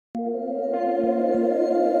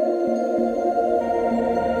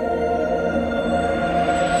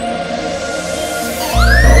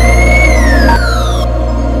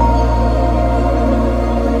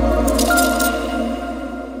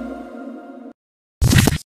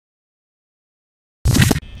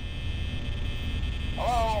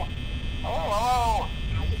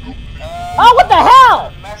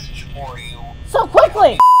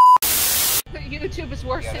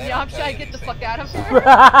should I get the fuck out of here?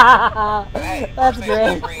 Hey, that's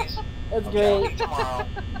great. That's great. Tomorrow.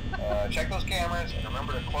 Check those cameras and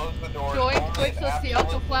remember to close the doors. Wait till the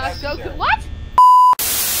Alpha Flash Goku. What?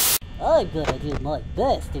 I'm gonna do my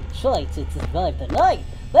best and try to survive the night.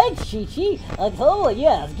 Thanks, Chi-Chi. I told you,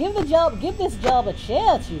 yes. Give this job a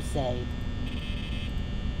chance, you say.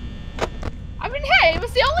 I mean, hey, it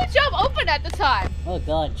was the only job open at the time. Oh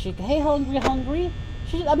God, Chica. Hey, hungry?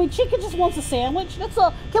 Chica just wants a sandwich. That's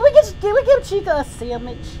all. Can we give Chica a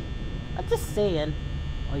sandwich? I'm just saying.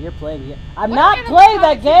 Oh, you're playing it. I'm not playing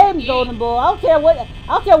that game, Golden Bull. I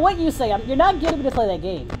don't care what you say. You're not getting me to play that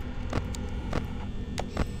game.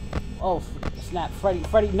 Oh, snap.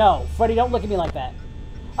 Freddy, no. Freddy, don't look at me like that.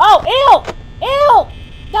 Oh, ew! Ew!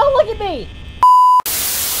 Don't look at me!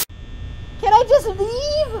 Can I just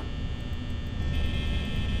leave?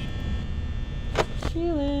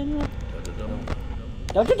 Chillin'.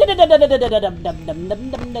 Don't you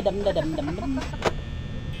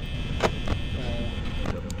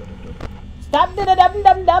stop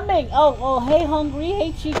dum-dum-dum-dumming! Oh, hey, hungry.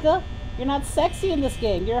 Hey, Chica. You're not sexy in this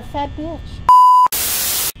game. You're a fat bitch.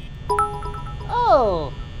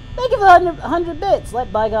 Oh, thank you for the 100 bits.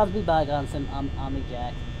 Let bygones be bygones, and Omni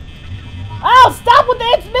Jack. Oh, stop with the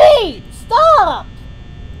it's me! Stop!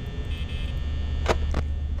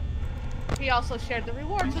 He also shared the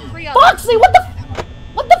rewards with 3 others. Foxy, what the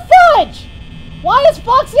fudge? Why is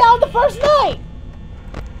Foxy out on the first night?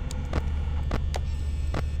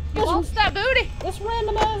 You lost that booty. This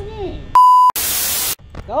random ass game.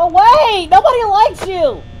 Go away! Nobody likes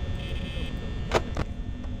you.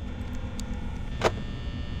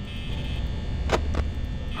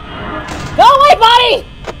 Go away, buddy!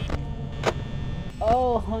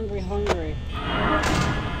 Oh, hungry.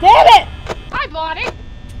 Damn it! Hi, Bonnie.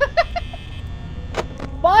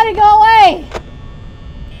 Bonnie, go away!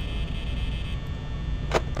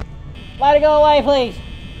 Bonnie, go away, please.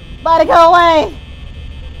 Bonnie, go away!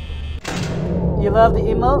 You love the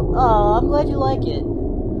emote? Oh, I'm glad you like it.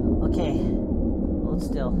 Okay. Hold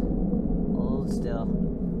still. Hold still.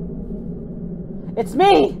 It's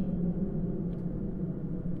me!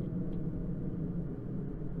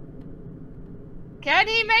 Can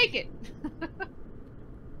he make it?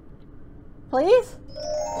 Please?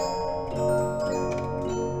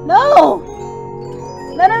 No!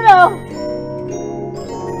 No!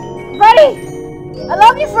 Freddy! I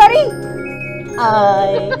love you, Freddy! I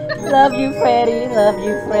love you, Freddy. Love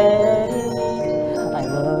you, Freddy. I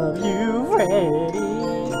love you, Freddy.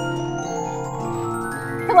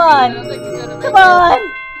 Come on! Come on!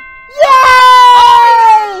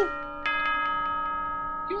 Yay!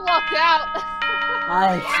 You lucked out.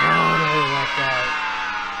 I totally lucked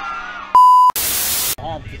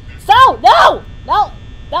out. So, no! No!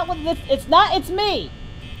 That was, it's not, it's me!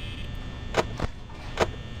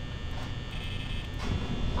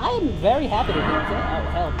 I am very happy to do that.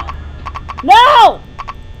 Oh, hell no.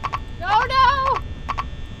 No! No!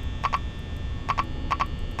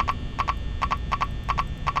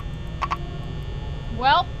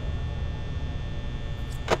 Well.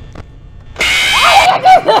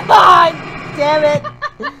 Damn it!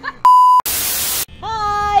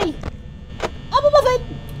 Hi! I'm a muffin!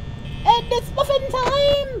 And it's muffin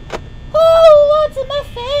time! Who wants a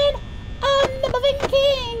muffin? I'm the Muffin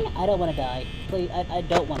King! I don't want to die. Please, I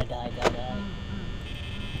don't want to die, die.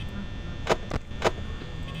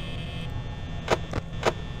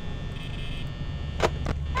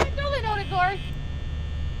 I totally know it, Corey.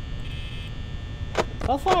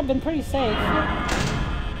 So far, I've been pretty safe.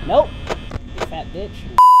 Nope. You fat bitch.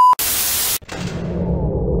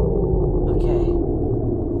 Okay.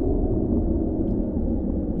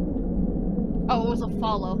 Oh, it was a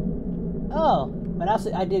follow. Oh, but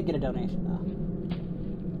also, I did get a donation, though.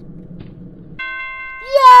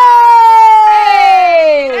 Yay!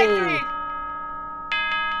 Victory!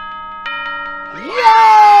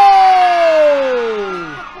 Yay!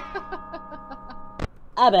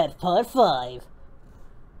 I'm at part 5.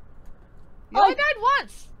 You only died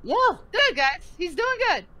once. Yeah. Good, guys. He's doing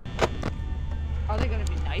good. Are they going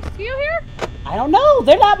to be nice to you here? I don't know.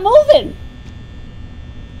 They're not moving.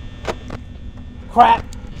 Crap.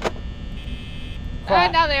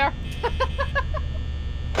 And now they are.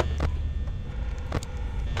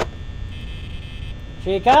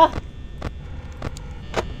 Chica?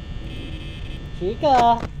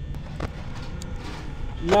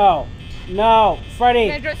 No. No. Freddy.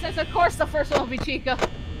 Kendra says, of course the first one will be Chica.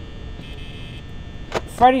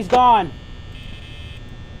 Freddy's gone.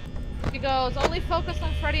 She goes, only focus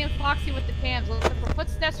on Freddy and Foxy with the cams. Listen for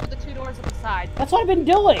footsteps with the 2 doors at the side. That's what I've been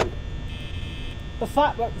doing. But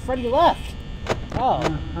Freddy left. Oh.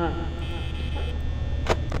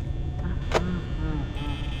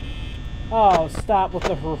 Oh, stop with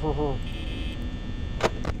the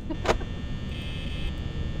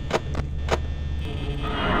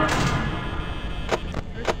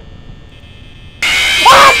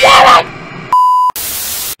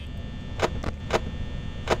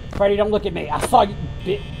Freddy, don't look at me. I saw you.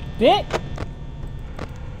 Bit?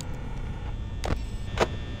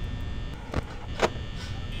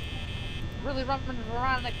 Really running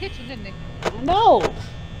around in the kitchen, didn't he? No.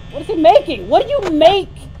 What is he making? What do you make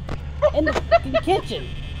in the fucking kitchen?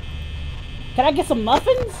 Can I get some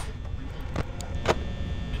muffins?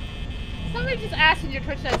 Somebody just asked in your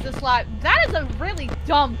Twitch says this live. That is a really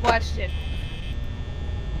dumb question.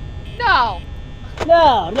 No.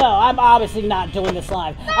 No, I'm obviously not doing this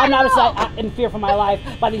live. I'm obviously in fear for my life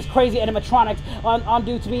by these crazy animatronics on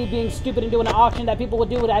due to me being stupid and doing an auction that people would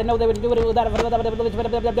do it. I know they would do it without.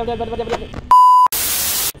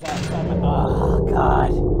 Oh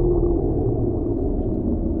God!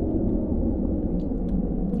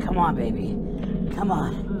 Come on, baby. Come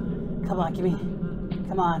on. Come on, give me.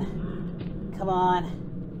 Come on. Come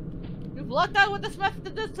on. You've lucked out with this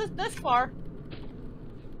method this far.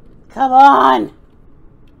 Come on!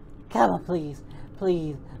 Come on, please.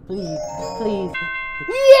 Please. Please. Please.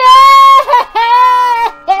 Yes!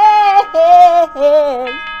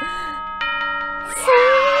 Okay.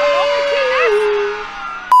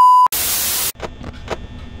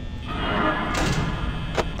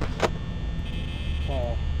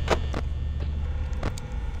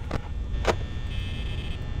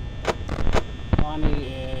 Bonnie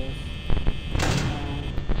is...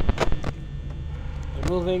 they're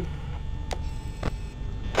moving.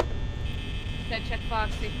 Check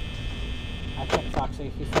Foxy. I checked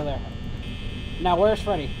Foxy. He's still there. Now, where's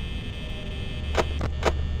Freddy?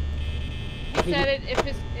 He said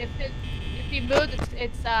if he moves,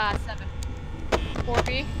 it's 7.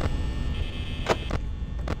 4B.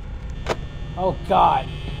 Oh God,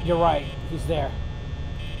 you're right. He's there.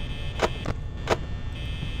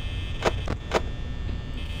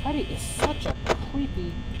 Freddy is such a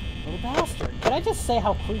creepy little bastard. Can I just say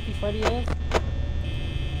how creepy Freddy is?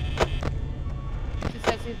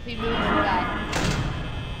 If he moves, you die.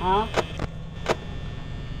 Huh?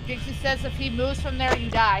 Dixie says if he moves from there, you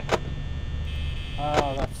die.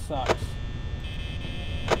 Oh, that sucks.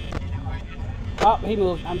 Oh, he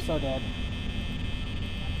moved. I'm so dead.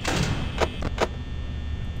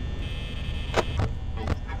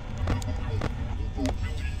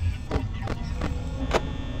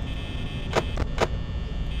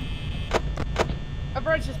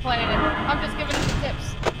 Abridged is playing it. I'm just giving him the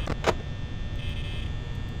tips.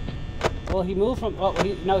 Well, he moved from... oh,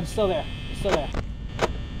 no, he's still there. He's still there.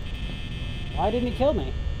 Why didn't he kill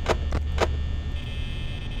me?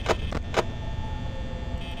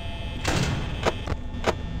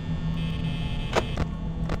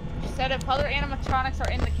 She said if other animatronics are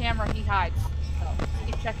in the camera, he hides. So,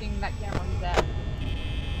 keep checking that camera he's at.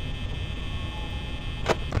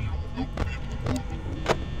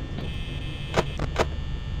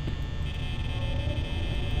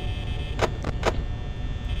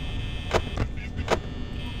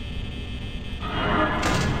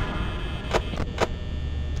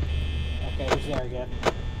 There again.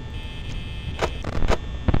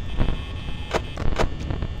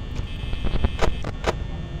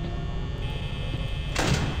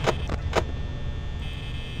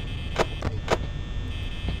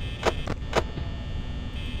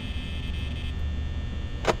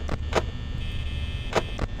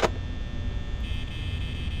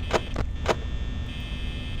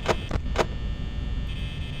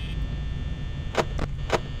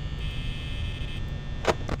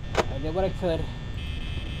 I did what I could.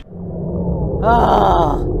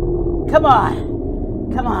 Oh, come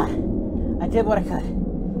on. Come on. I did what I could.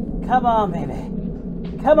 Come on, baby.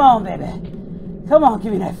 Come on, baby. Come on,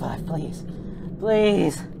 give me that 5, please.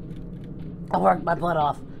 Please. I worked my butt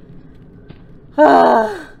off.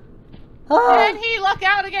 Can he luck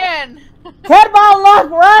out again? Can my luck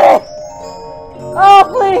run it? Oh,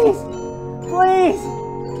 please. Please.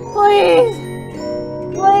 Please.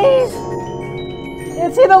 Please.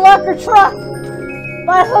 It's either luck or truck.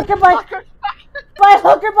 By hook or by crook. By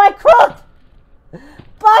hook or by crook.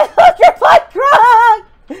 By hook or by crook.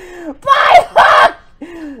 By hook.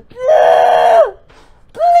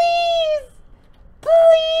 Please.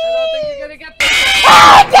 Please. I don't think you're gonna get this one.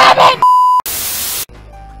 Oh, damn it!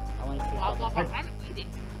 I'm eating.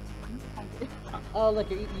 Oh, look,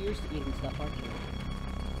 you're used to eating stuff, aren't you?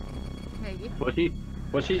 Maybe.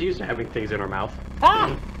 Well, she's used to having things in her mouth.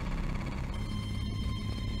 Ah!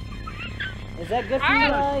 Is that good for you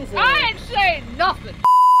guys? I ain't saying nothing.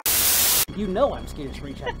 You know I'm scared to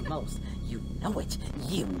reach out the most. You know it.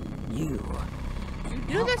 You knew. You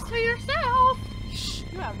do this to yourself. Shh.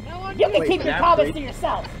 You have no idea. You can keep your comments to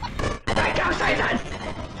yourself. I don't say that!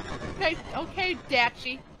 Okay,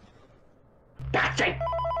 Dachi. Dachi!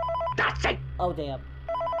 Oh damn.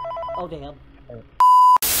 Oh damn.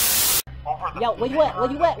 Yo, where you at? Where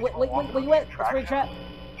you at? Where you at? Spring trap.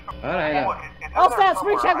 Alright. Oh snap!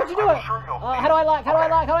 Spring trap, what you doing? How do I lock? How do I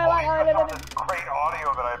lock? How do I lock? Great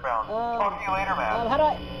audio that I found. Talk to you later, man. How do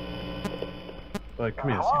I? But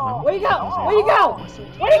come here, Sam. Where you go? Where you go?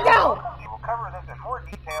 Where you go? We'll cover this in more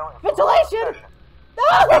detail. Ventilation! No!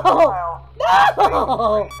 No! Come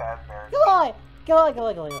on!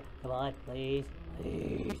 Come on, please.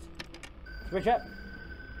 Spring trap.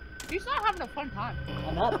 He's not having a fun time.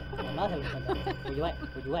 I'm not having fun time. Where you at?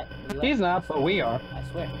 Where you at? He's not, but we are. I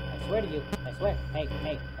swear to you. I swear.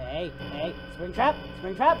 Hey. Spring trap.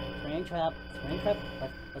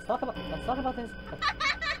 Let's talk about this.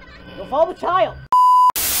 Go follow the child.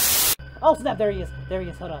 Oh snap! There he is.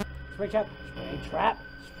 Hold on. Spring trap.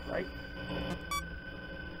 You're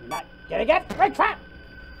not getting it. Spring trap.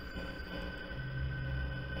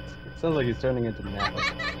 Sounds like he's turning into Napa.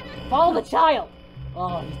 Follow the child.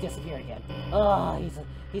 Oh, he's disappeared again. Oh,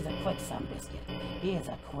 he's a quick son biscuit. He is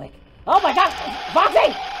a quick. Oh my God!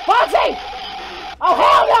 Foxy! Oh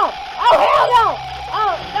hell no! Oh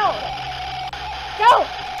no! Go!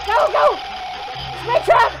 Spring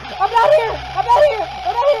trap! I'm not here!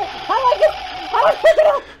 How do I pick it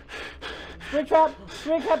up?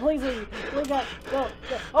 Spring trap, please leave. Go.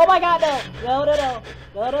 Oh my God, no! No.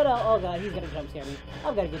 Oh God, he's gonna jump scare me.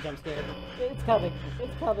 I'm gonna get jump scared. It's coming.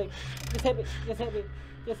 Just hit me.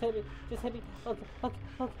 Okay.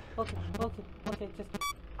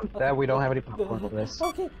 That we don't have any popcorn for this.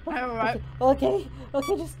 Okay. Alright. Okay.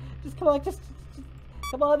 Just come on. Just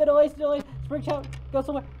come on. The noise. Spring trap. Go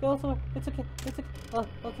somewhere. It's okay. Oh,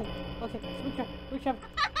 okay. Spring trap.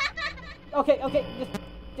 Okay.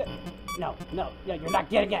 No, you're not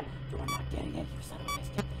getting it. You son of a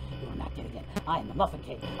biscuit. You are not getting it. I am the Muffin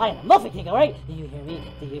King, alright? Do you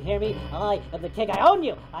hear me? I am the king. I own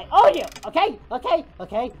you. Okay?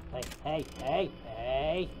 Hey.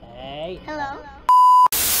 Hello?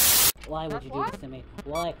 Why would you do this to me?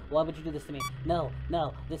 Why would you do this to me? No,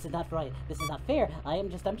 this is not right. This is not fair. I'm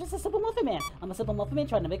just a simple muffin man. I'm a simple muffin man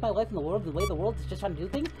trying to make my life in the world the way the world is just trying to do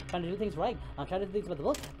things right. I'm trying to do things by the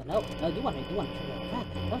book, but no, you want to turn me around.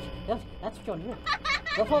 Don't you? That's what you want to do.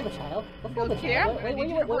 Go follow the child.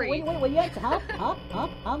 Wait, you at? Huh?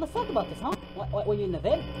 Let's talk about this, huh? What, were you in the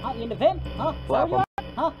vent? Huh? You in the vent? Huh? Where you at?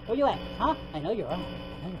 Huh? Where you at? Huh? I know you're on.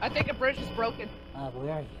 I think a bridge is broken.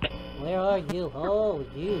 Where are you? Oh,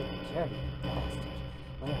 you dirty bastard.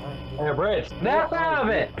 Where are you? Hey, Bridge, snap out of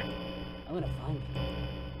it! I'm gonna find you.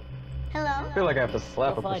 Hello? I feel like I have to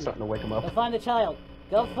slap him for something to wake him up. Go find the child.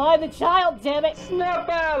 Damn it! Snap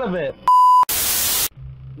out of it!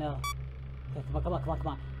 No. Okay, come on.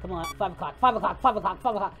 5 o'clock. Come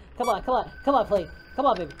on, please. Come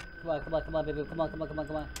on, baby. Come on.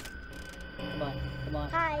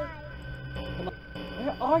 Hi. Come on.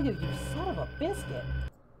 Where are you son of a biscuit?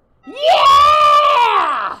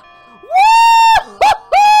 Yeah! Woo!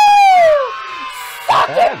 Suck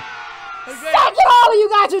it! Suck it, all of you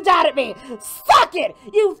guys who doubted me! Suck it!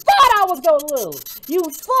 You thought I was gonna lose! You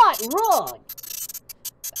thought wrong!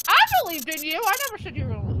 I believed in you. I never said you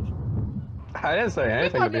were gonna lose. I didn't say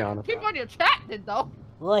anything, to be honest. People on your chat did, though.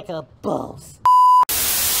 Like a boss.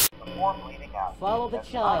 Follow the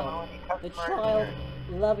child. The child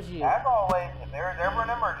loves you. As always, if there is ever an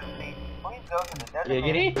emergency, please go to the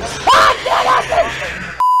designated...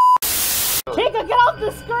 Chica, get off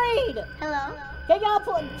the screen! Hello?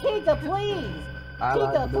 Chica, please!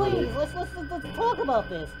 Chica, please! Let's talk about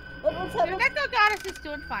this. Let's have Your Neko Goddess is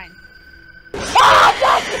doing fine. I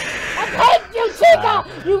hate you, Chica!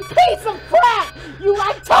 You piece of crap!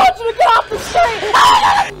 I told you to get off the screen!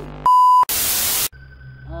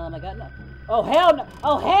 Oh my God, no. Oh hell no!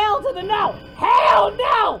 Oh hell to the no! Hell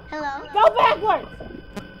no! Hello? Go backwards!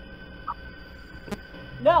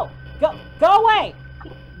 No! Go away!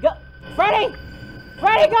 Go, Freddy! Go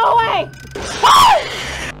away!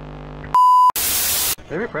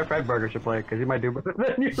 Maybe Fred Burger should play it, because he might do better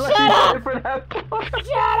than you. Shut up! Shut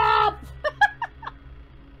up!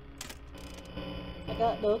 I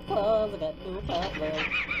got no clothes, I got no problems.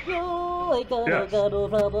 You ain't got no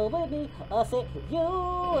problem with me. I said, you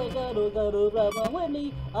ain't got no problem with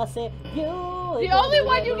me. I said, you ain't The only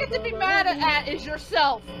one you get to be mad at is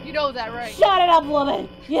yourself. You know that, right? Shut it up, woman!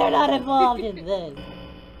 You're not involved in this.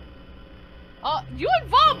 You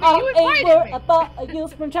involved me. You invited me. About you,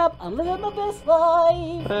 Spring Trap. I'm living my best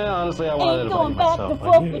life. Honestly, I wanted to ain't going back and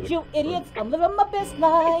forth with you idiots. I'm living my best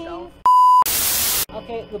life.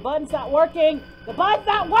 Okay, the button's not working! The button's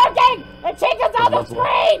not working! And Chica's on the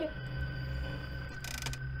screen!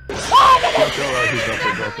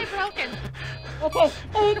 Broken. Okay,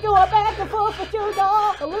 ain't going back and forth with you,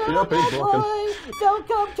 dog. A little bit boy. Don't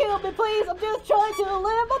come kill me, please. I'm just trying to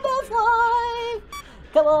live my best life.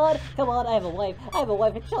 Come on, come on. I have a wife. I have a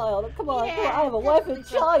wife and child. Come on, come on. I have a wife and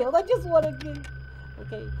child. I just want to get.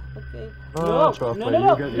 Okay, okay. No, no, no,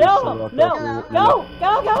 no, no, no, no,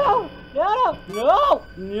 go, go, go. No, no,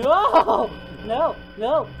 no, no,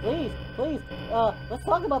 no, please, please. Let's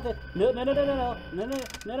talk about this. No, no, no, no, no, no, no,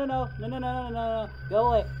 no, no, no, no, no, no, no, no. Go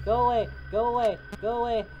away, go away, go away, go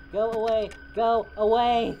away, go away, go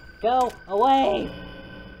away, go away.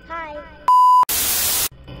 Hi.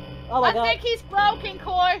 Oh my God. I think he's broken,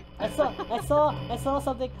 Koi. I saw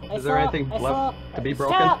something. Is there anything left to be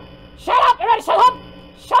broken? Shut up! Shut up! Everybody, shut up!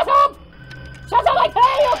 Shut up! Shut up! I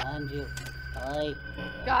tell you!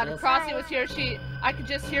 God, if Crossy was here, I could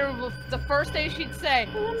just hear the first thing she'd say.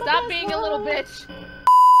 Stop being a little bitch.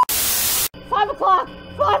 5 o'clock!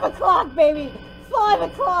 5 o'clock, baby! 5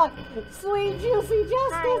 o'clock! Sweet, juicy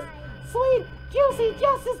justice! Sweet, juicy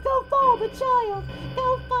justice! Go for the child!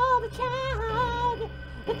 Go for the child!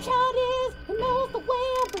 The child he knows the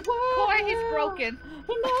way of the world! Koi, he's broken.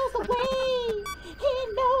 He knows the way! He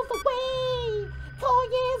knows the way! Koi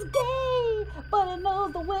is gay, but he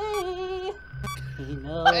knows the way! He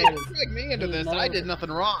knows. Hey, drag me into this. I did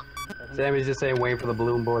nothing wrong. Sammy's just saying waiting for the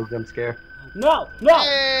balloon boy jump scare. No! No!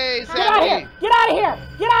 Hey, Get out of here! Get out of here!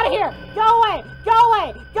 Get out of here! Go away! Go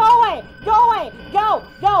away! Go away! Go away! Go!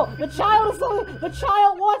 Go! The child is the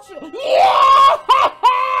child wants you. Yes!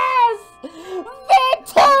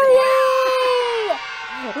 Victory!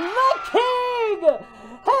 The king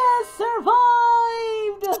has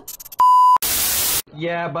survived!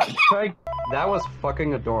 Yeah, but Craig, that was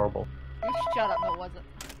fucking adorable. You shut up, no it wasn't.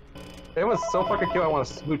 It was so fucking cute, I want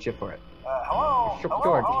to smooch you for it. Hello?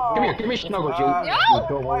 George, come here, give me snuggle, you. No! You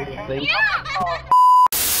adorable little thing. Yeah!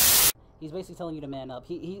 He's basically telling you to man up.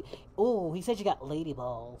 He said you got lady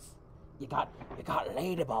balls. You got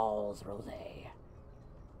lady balls, Rose.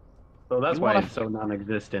 So that's why it's so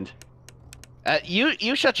non-existent.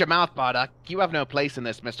 You shut your mouth, Bardock. You have no place in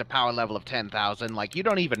this, Mr. Power Level of 10,000. Like, you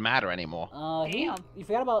don't even matter anymore. Damn. You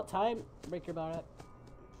forgot about time breaker, Bardock.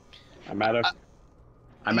 I matter.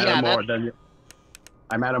 I matter yeah, more than you.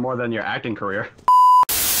 I matter more than your acting career.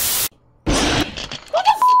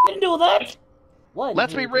 Didn't do that. What?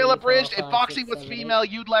 Let's be real, Abridged. If Foxy was female,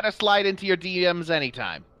 you'd let her slide into your DMs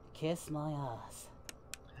anytime. Kiss my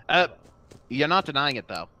ass. You're not denying it,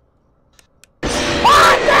 though.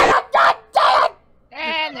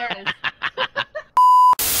 And there it is.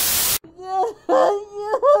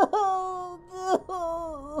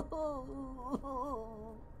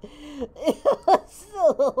 It was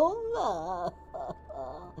so long.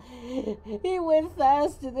 He went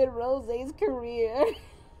faster than Rose's career.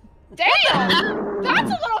 Damn! That's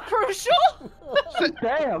a little crucial!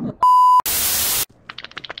 Damn!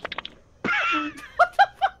 What the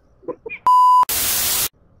fuck?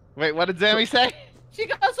 Wait, what did Zammy say? She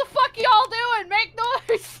goes, the fuck y'all doing? Make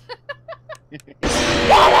noise!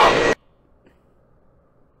 God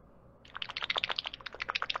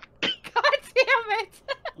damn it!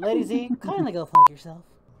 Lady Z, kindly go fuck yourself.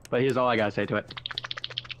 But here's all I gotta say to it.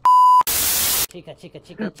 Chica, chica,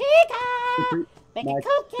 chica, chica! Making Max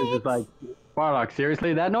cupcakes! is just like, Bardock,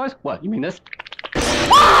 seriously, that noise? What, you mean this?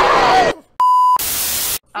 I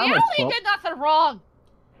only did nothing wrong!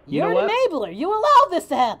 You're know an what? enabler! You allowed this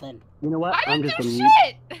to happen! You know what? I didn't do gonna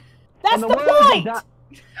shit! That's And the world point! is not-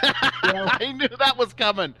 I knew that was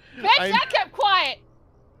coming. Bitch, I kept quiet!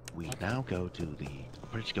 We now go to the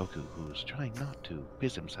Abridged Goku, who's trying not to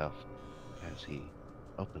piss himself as he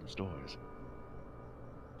opens doors.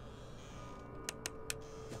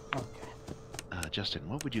 Okay. Justin,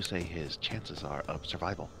 what would you say his chances are of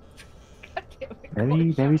survival? God damn it,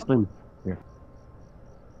 Very, very slim. Here.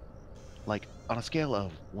 Like, on a scale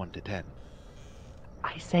of 1 to 10.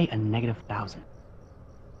 I say a -1,000.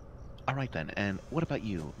 Alright then, and what about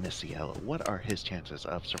you, Miss CL? What are his chances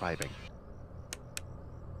of surviving?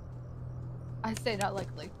 I say not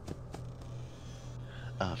likely.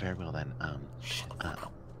 Very well then,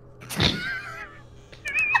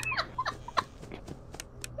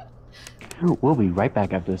 We'll be right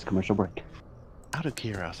back after this commercial break. out of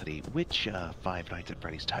curiosity, which Five Nights at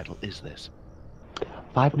Freddy's title is this?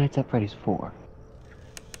 Five Nights at Freddy's 4.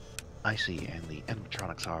 I see, and the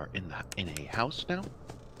animatronics are in a house now?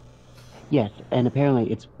 Yes, and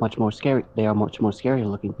apparently it's much more scary. They are much more scary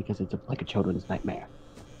looking because it's like a children's nightmare.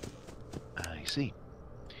 I see.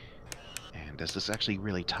 And does this actually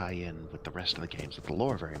really tie in with the rest of the games of the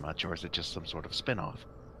lore very much, or is it just some sort of spin-off?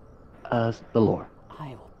 The lore. I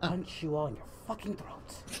will punch you all in your fucking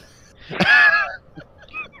throat.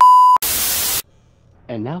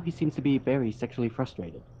 And now he seems to be very sexually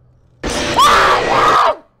frustrated. You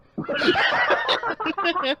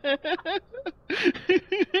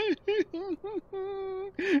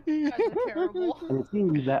guys are terrible.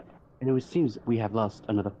 And it seems we have lost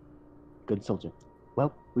another good soldier.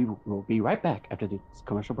 Well, we will be right back after this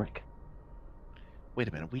commercial break. Wait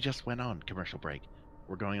a minute, we just went on commercial break.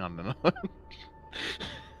 We're going on another.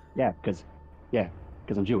 Yeah, because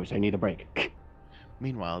I'm Jewish. I need a break.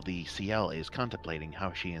 Meanwhile, the CL is contemplating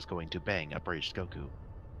how she is going to bang Abridged Goku.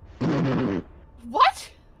 What?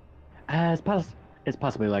 It's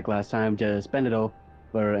possibly like last time, just bend it over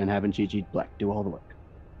and having Chi-Chi Black do all the work.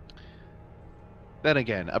 Then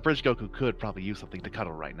again, Abridged Goku could probably use something to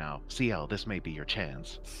cuddle right now. CL, this may be your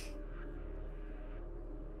chance.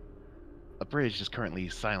 Abridged is currently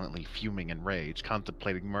silently fuming in rage,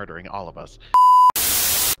 contemplating murdering all of us.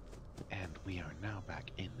 And we are now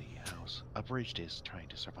back in the house. Abridged is trying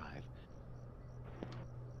to survive.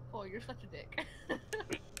 Oh, you're such a dick.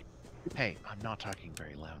 Hey, I'm not talking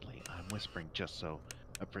very loudly. I'm whispering just so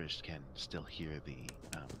Abridged can still hear the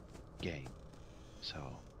game. So,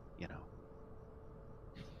 you know.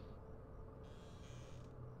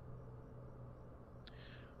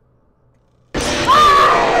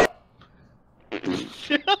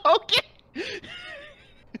 Okay.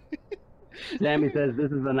 Sammy says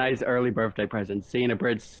this is a nice early birthday present. Seeing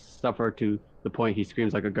Abridged suffer to the point he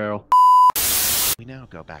screams like a girl. We now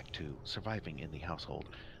go back to surviving in the household.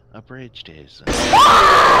 Abridged is...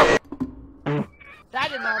 That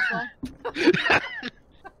didn't last long.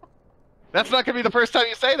 That's not gonna be the first time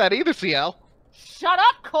you say that either, CL. Shut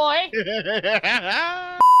up, Koi!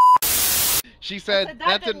 She said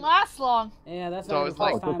that didn't last long. Yeah, that's So not it's the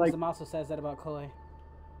first like- time like- Zim also says that about Koi.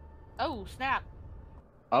 Oh, snap.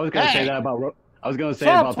 I was gonna say that about. I was gonna say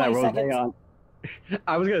Shut about up, that 20 Rose seconds. on.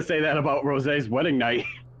 I was gonna say that about Rose's wedding night.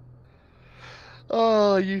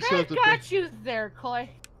 Oh, you I got you there, Koi.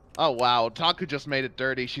 Oh wow, Taku just made it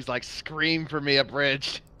dirty. She's like, scream for me,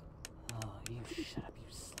 Abridged. Oh, you shut up,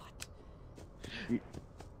 you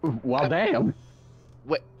slut. Well, damn.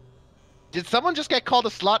 Wait, did someone just get called a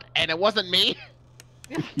slut and it wasn't me?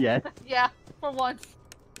 Yes. Yeah, for once.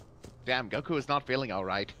 Damn, Goku is not feeling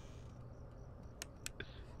alright.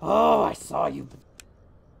 Oh, I saw you.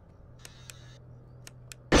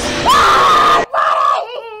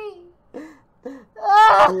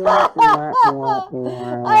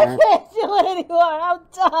 I can't do it anymore. I'm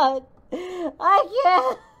done. I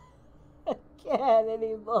can't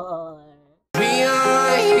anymore. We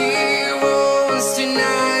are heroes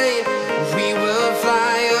tonight.